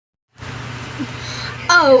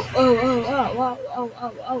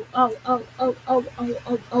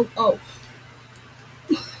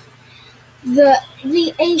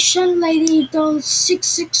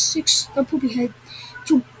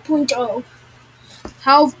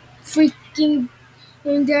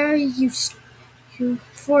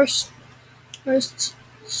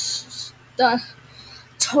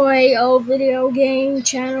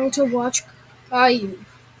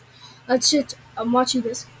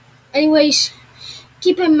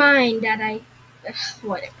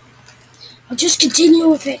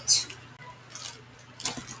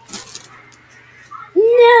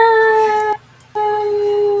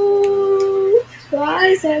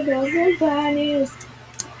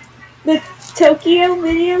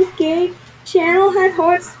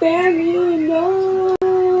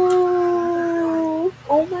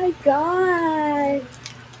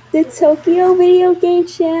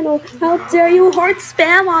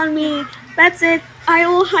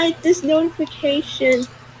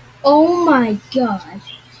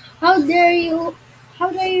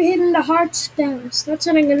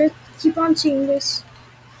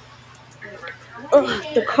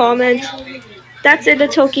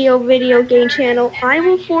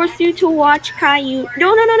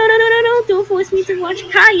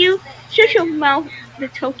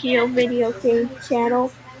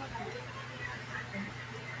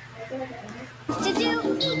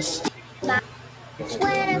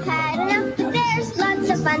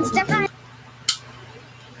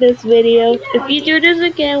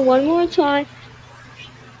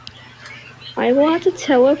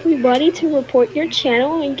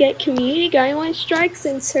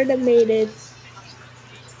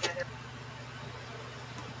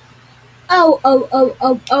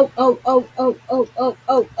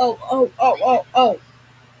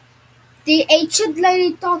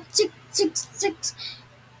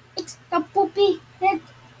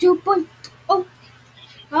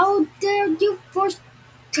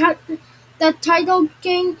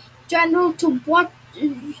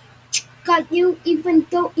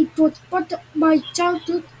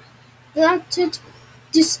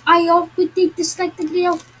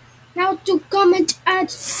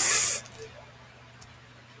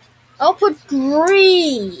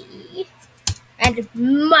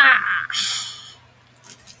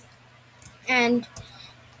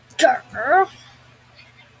Grrrr.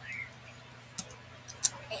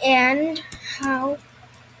 And how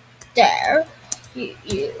dare you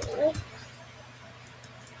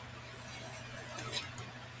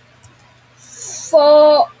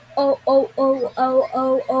for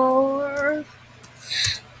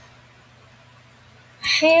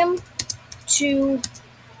him to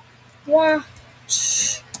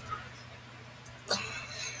watch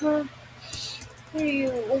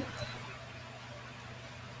you.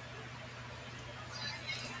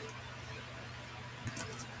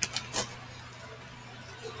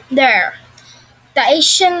 There. The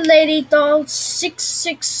Asian Lady Doll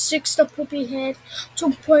 666, the Poopy Head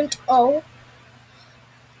 2.0.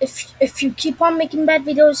 If you keep on making bad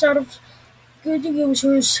videos out of good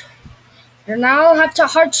users, then I'll have to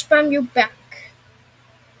hard spam you back.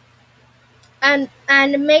 And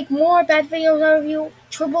make more bad videos out of you,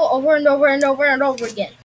 triple over and over and over and over again.